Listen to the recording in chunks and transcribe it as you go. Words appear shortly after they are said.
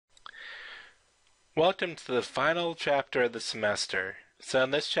Welcome to the final chapter of the semester. So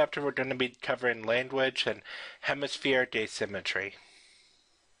in this chapter we're going to be covering language and hemispheric asymmetry.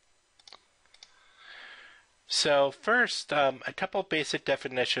 So first, a couple basic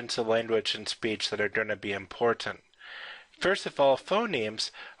definitions of language and speech that are going to be important. First of all,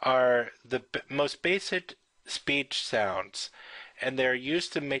 phonemes are the most basic speech sounds, and they're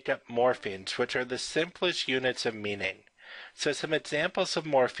used to make up morphemes, which are the simplest units of meaning. So some examples of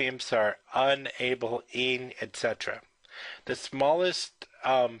morphemes are unable, ing, etc. The smallest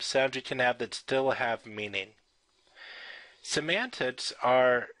sounds you can have that still have meaning. Semantics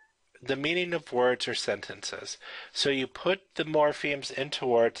are the meaning of words or sentences. So you put the morphemes into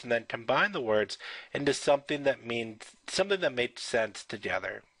words and then combine the words into something that makes sense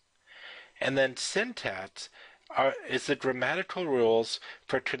together. And then syntax is the grammatical rules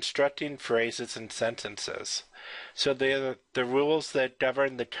for constructing phrases and sentences. So they are the rules that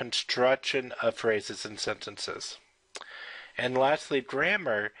govern the construction of phrases and sentences. And lastly,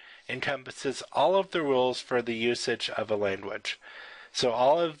 grammar encompasses all of the rules for the usage of a language. So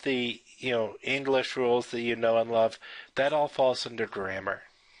all of the English rules that you know and love, that all falls under grammar.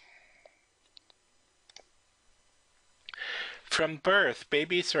 From birth,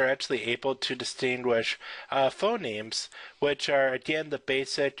 babies are actually able to distinguish phonemes, which are, again, the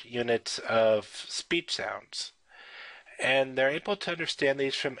basic units of speech sounds. And they're able to understand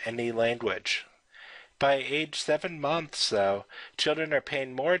these from any language. By age 7 months, though, children are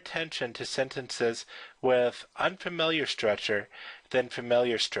paying more attention to sentences with unfamiliar structure than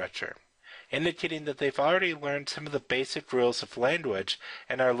familiar structure, indicating that they've already learned some of the basic rules of language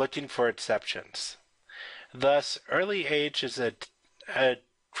and are looking for exceptions. Thus, early age is a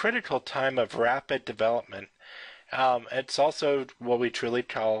critical time of rapid development. It's also what we truly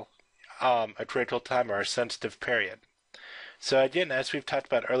call a critical time, or a sensitive period. So again, as we've talked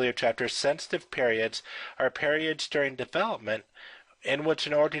about earlier chapters, sensitive periods are periods during development in which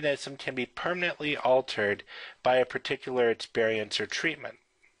an organism can be permanently altered by a particular experience or treatment.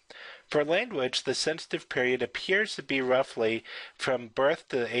 For language, the sensitive period appears to be roughly from birth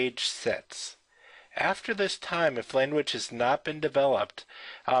to age 6. After this time, if language has not been developed,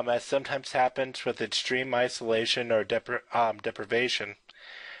 as sometimes happens with extreme isolation or deprivation,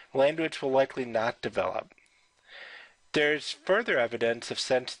 language will likely not develop. There's further evidence of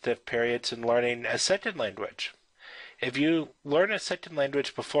sensitive periods in learning a second language. If you learn a second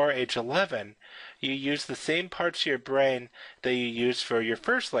language before age 11, you use the same parts of your brain that you use for your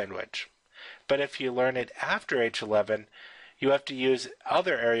first language. But if you learn it after age 11, you have to use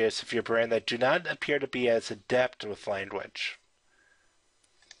other areas of your brain that do not appear to be as adept with language.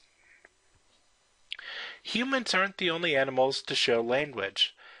 Humans aren't the only animals to show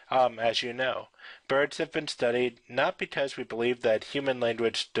language, as you know. Birds have been studied not because we believe that human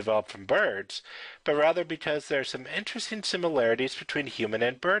language developed from birds, but rather because there are some interesting similarities between human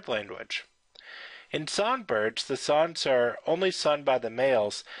and bird language. In songbirds, the songs are only sung by the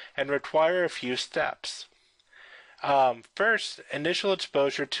males and require a few steps. First, initial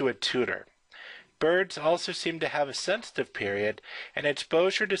exposure to a tutor. Birds also seem to have a sensitive period, and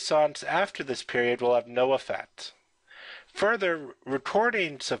exposure to songs after this period will have no effect. Further,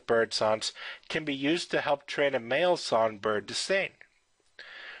 recordings of bird songs can be used to help train a male songbird to sing.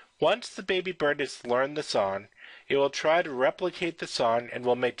 Once the baby bird has learned the song, it will try to replicate the song and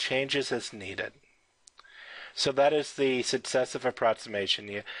will make changes as needed. So that is the successive approximation.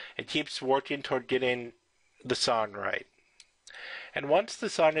 It keeps working toward getting the song right. And once the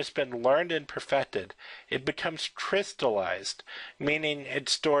song has been learned and perfected, it becomes crystallized, meaning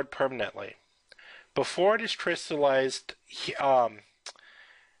it's stored permanently. Before it is crystallized, hearing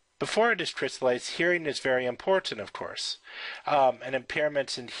is very important, of course. And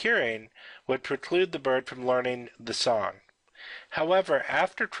impairments in hearing would preclude the bird from learning the song. However,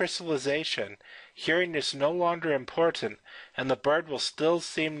 after crystallization, hearing is no longer important, and the bird will still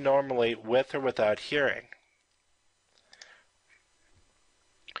sing normally with or without hearing.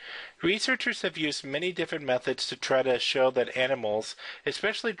 Researchers have used many different methods to try to show that animals,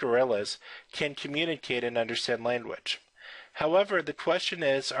 especially gorillas, can communicate and understand language. However, the question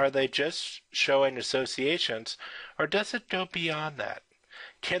is, are they just showing associations, or does it go beyond that?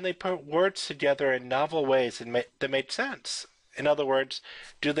 Can they put words together in novel ways that make sense? In other words,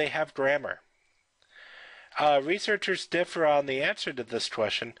 do they have grammar? Researchers differ on the answer to this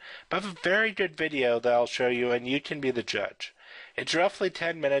question, but I have a very good video that I'll show you, and you can be the judge. It's roughly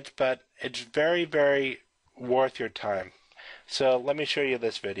 10 minutes, but it's very, very worth your time. So let me show you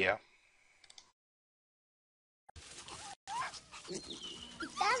this video. It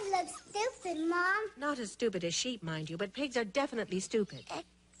does look stupid, Mom. Not as stupid as sheep, mind you, but pigs are definitely stupid.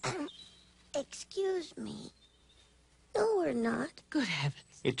 It Excuse me. No, we're not. Good heavens.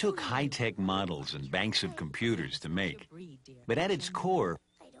 It took high-tech models and banks of computers to make. But at its core,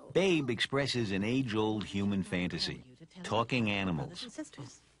 Babe expresses an age-old human fantasy, talking animals.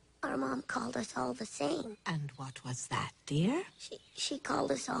 Our mom called us all the same. And what was that, dear? She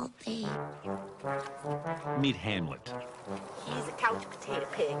called us all Babe. Meet Hamlet. He's a couch potato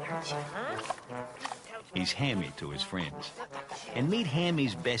pig, aren't you, huh? He's Hammy to his friends. And meet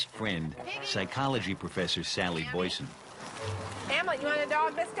Hammy's best friend, psychology professor Sally Boyson. Hamlet, you want a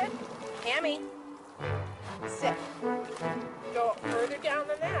dog biscuit? Hammy. Sit. Go further down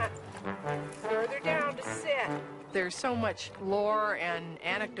than that. Further down to sit. There's so much lore and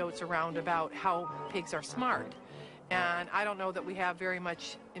anecdotes around about how pigs are smart. And I don't know that we have very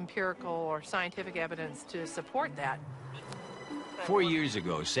much empirical or scientific evidence to support that. 4 years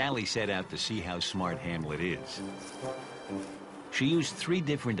ago, Sally set out to see how smart Hamlet is. She used 3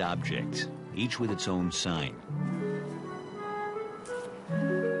 different objects, each with its own sign.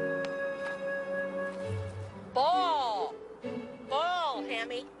 Ball! Ball,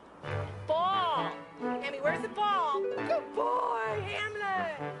 Hammy. Ball! Hammy, where's the ball? Good boy,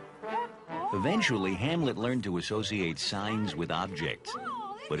 Hamlet! Good boy. Eventually, Hamlet learned to associate signs with objects,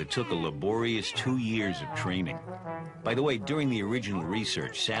 but it took a laborious 2 years of training. By the way, during the original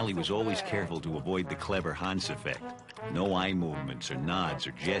research, Sally was always careful to avoid the clever Hans effect. No eye movements or nods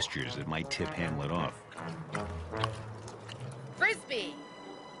or gestures that might tip Hamlet off. Frisbee!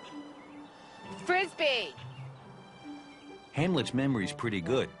 Frisbee! Hamlet's memory's pretty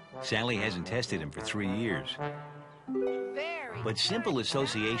good. Sally hasn't tested him for 3 years. Very But simple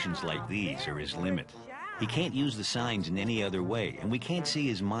associations like these are his limit. He can't use the signs in any other way, and we can't see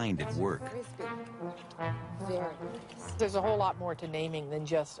his mind at work. Very nice. There's a whole lot more to naming than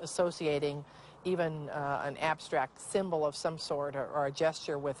just associating even an abstract symbol of some sort or a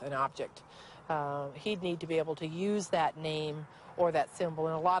gesture with an object. He'd need to be able to use that name or that symbol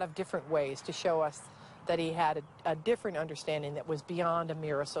in a lot of different ways to show us that he had a different understanding that was beyond a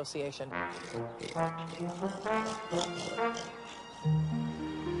mere association.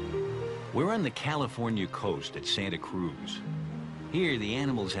 We're on the California coast at Santa Cruz. Here, the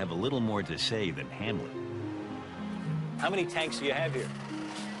animals have a little more to say than Hamlet. How many tanks do you have here?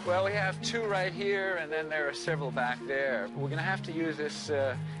 Well, we have 2 right here, and then there are several back there. We're going to have to use this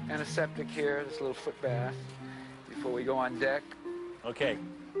antiseptic here, this little foot bath, before we go on deck. Okay.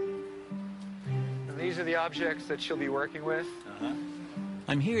 And these are the objects that she'll be working with.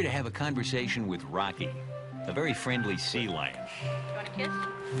 I'm here to have a conversation with Rocky, a very friendly sea lion. You want a kiss?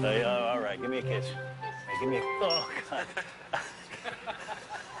 All right, give me a kiss. Give me a... Oh, God.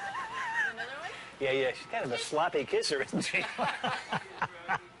 Another one? Yeah, she's kind of a sloppy kisser, isn't she?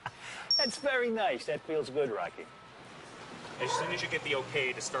 That's very nice. That feels good, Rocky. As soon as you get the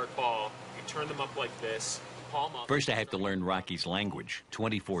okay to start ball, you turn them up like this, palm up. First, I have to learn Rocky's language,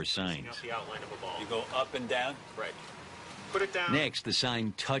 24 signs. Out the outline of a ball. You go up and down? Right. Put it down. Next, the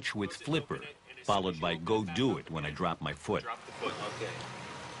sign touch with flipper, followed by go do it when I drop my foot. Drop the foot. Okay.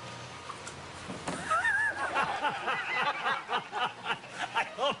 I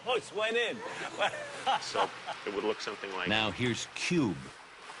almost went in. So it would look something like... Now here's cube.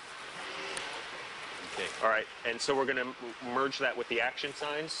 Okay. All right, and so we're going to merge that with the action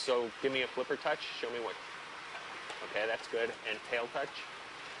signs. So give me a flipper touch. Show me what... Okay, that's good. And tail touch.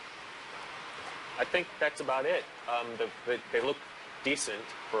 I think that's about it. They look decent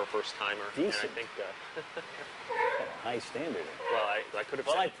for a first-timer. Decent? And I think... High standard. well, I could have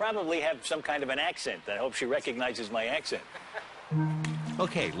Well, said... I probably have some kind of an accent. I hope she recognizes my accent.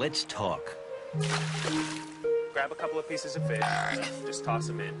 Okay, let's talk. Grab a couple of pieces of fish. Just toss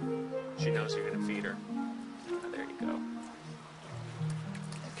them in. She knows you're going to feed her. There you go.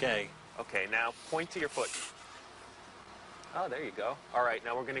 Okay. Okay, now point to your foot. Oh, there you go. All right,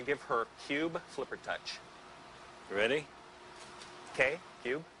 now we're going to give her cube flipper touch. Ready? Okay,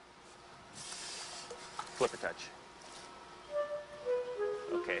 cube. Flipper touch.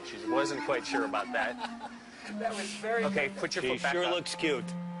 Okay, she wasn't quite sure about that. That was very Okay, put your She foot back sure up. looks cute.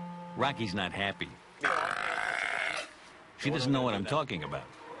 Rocky's not happy. She doesn't know what I'm talking about.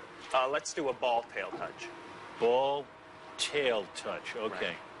 Let's do a ball tail touch. Ball, tail touch.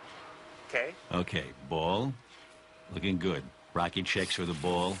 Okay. Okay, Okay, ball. Looking good. Rocky checks for the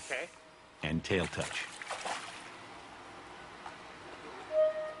ball okay. and tail touch.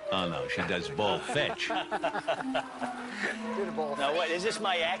 Oh, no, she does ball fetch. Did a ball. Now, what, is this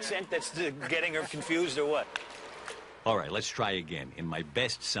my accent that's getting her confused or what? All right, let's try again in my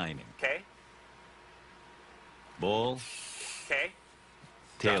best signing. Okay, Ball, okay.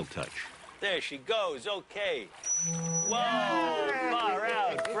 tail touch. There she goes, okay. Whoa, far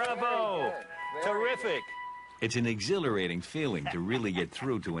out, bravo. Terrific. It's an exhilarating feeling to really get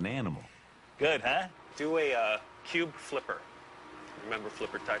through to an animal. Good, huh? Do a cube flipper. Remember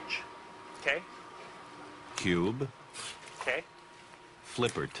flipper touch. Okay? Cube, Okay?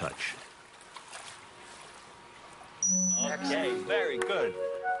 flipper touch. Okay, very good.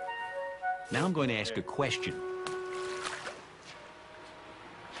 Now I'm going to ask a question.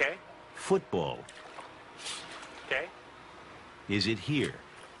 Okay? Football, Okay? is it here?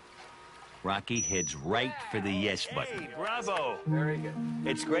 Rocky heads right for the yes button. Hey, bravo. Very good.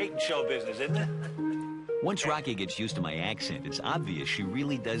 It's great in show business, isn't it? Once Rocky gets used to my accent, it's obvious she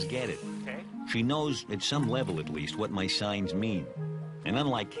really does get it. Okay? She knows, at some level at least, what my signs mean. And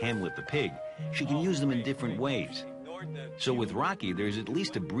unlike Hamlet the pig, she can use them in different ways. So with Rocky, there's at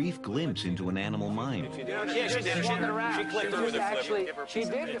least a brief glimpse into an animal mind. Yeah, she did. She clicked her with her flipper. She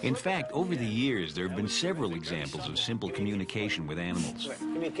did. In fact, over the years, there have been several examples of simple communication with animals. Give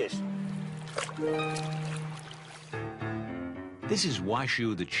me a kiss. This is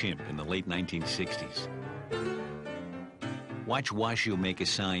Washoe the chimp in the late 1960s. Watch Washoe make a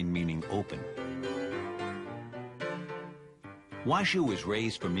sign meaning open. Washoe was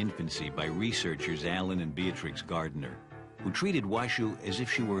raised from infancy by researchers Alan and Beatrix Gardner, who treated Washoe as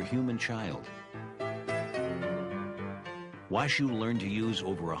if she were a human child. Washoe learned to use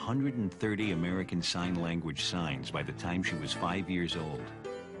over 130 American Sign Language signs by the time she was 5 years old.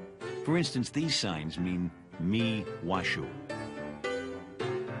 For instance, these signs mean me, Washoe.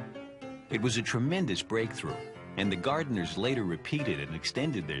 It was a tremendous breakthrough, and the Gardners later repeated and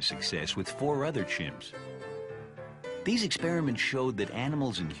extended their success with 4 other chimps. These experiments showed that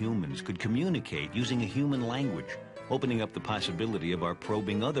animals and humans could communicate using a human language, opening up the possibility of our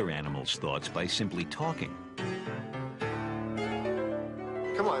probing other animals' thoughts by simply talking.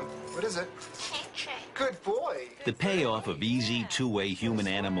 Come on, what is it? Good boy. The payoff of easy two-way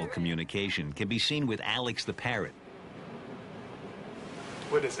human-animal communication can be seen with Alex the parrot.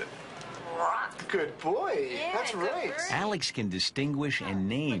 What is it? Good boy. Yeah, That's good right. bird. Alex can distinguish and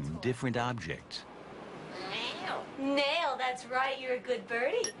name different objects Nail, that's right. You're a good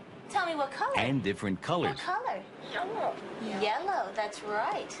birdie. Tell me what color? and different colors. What color? Yellow. Yellow, that's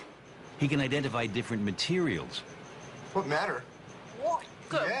right. He can identify different materials. What matter?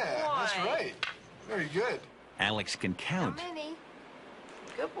 Good Yeah, boy. that's right. Very good. Alex can How count. many?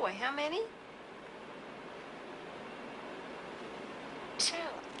 Good boy. How many? 2.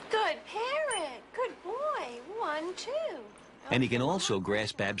 Good parrot. Good boy. 1, 2. And he can also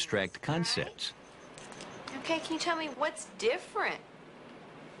grasp abstract concepts. Okay, can you tell me what's different?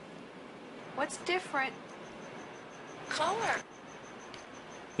 What's different? Color.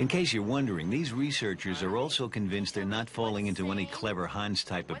 In case you're wondering, these researchers are also convinced they're not falling into any clever Hans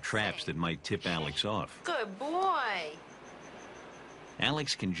type of traps that might tip Alex off. Good boy.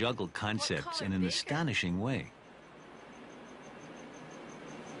 Alex can juggle concepts in an astonishing way.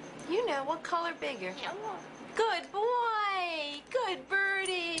 You know, what color bigger? Yellow. Good boy. Good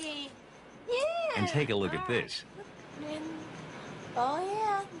birdie. Yeah. And take a look at this. Oh,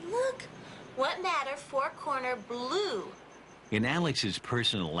 yeah. Look. What matter? 4-corner blue. In Alex's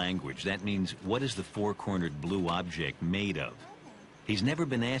personal language, that means, what is the 4-cornered blue object made of? He's never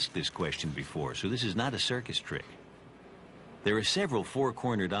been asked this question before, so this is not a circus trick. There are several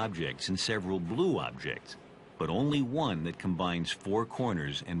 4-cornered objects and several blue objects, but only one that combines 4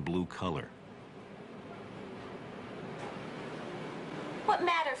 corners and blue color. What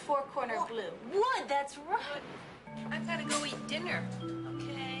matter? 4-corner blue. Wood, that's right. I've got to go eat dinner.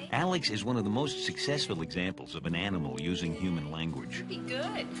 Okay. Alex is one of the most successful examples of an animal using human language. Be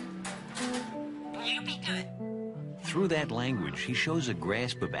good. You be good. Through that language, he shows a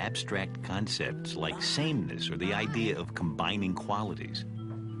grasp of abstract concepts like sameness or the idea of combining qualities.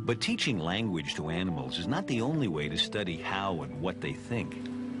 But teaching language to animals is not the only way to study how and what they think.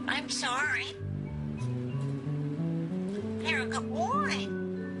 I'm sorry. You're a good boy.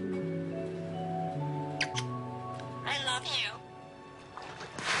 I love you.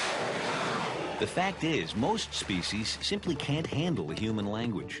 The fact is, most species simply can't handle a human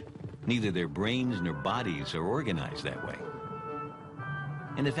language. Neither their brains nor bodies are organized that way.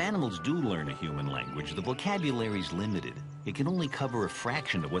 And if animals do learn a human language, the vocabulary's limited. It can only cover a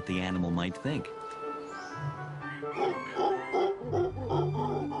fraction of what the animal might think.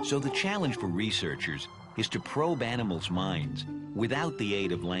 So the challenge for researchers is to probe animals' minds without the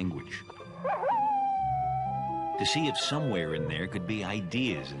aid of language, to see if somewhere in there could be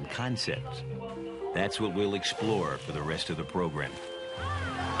ideas and concepts. That's what we'll explore for the rest of the program.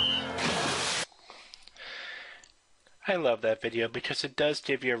 I love that video because it does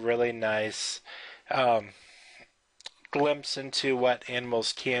give you a really nice glimpse into what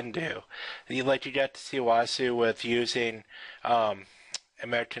animals can do. Like you got to see Wasu with using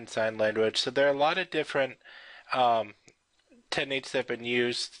American Sign Language. So there are a lot of different techniques that have been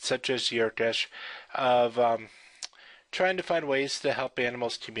used, such as Yerkish, of trying to find ways to help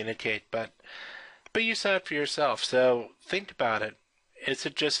animals communicate. But you saw it for yourself, so think about it. Is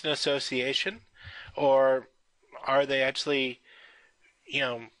it just an association, or are they actually,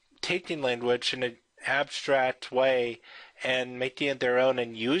 taking language in an abstract way and making it their own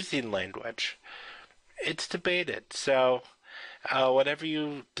and using language? It's debated. So whatever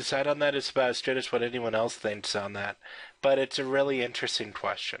you decide on that is about as good as what anyone else thinks on that. But it's a really interesting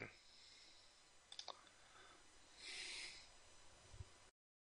question.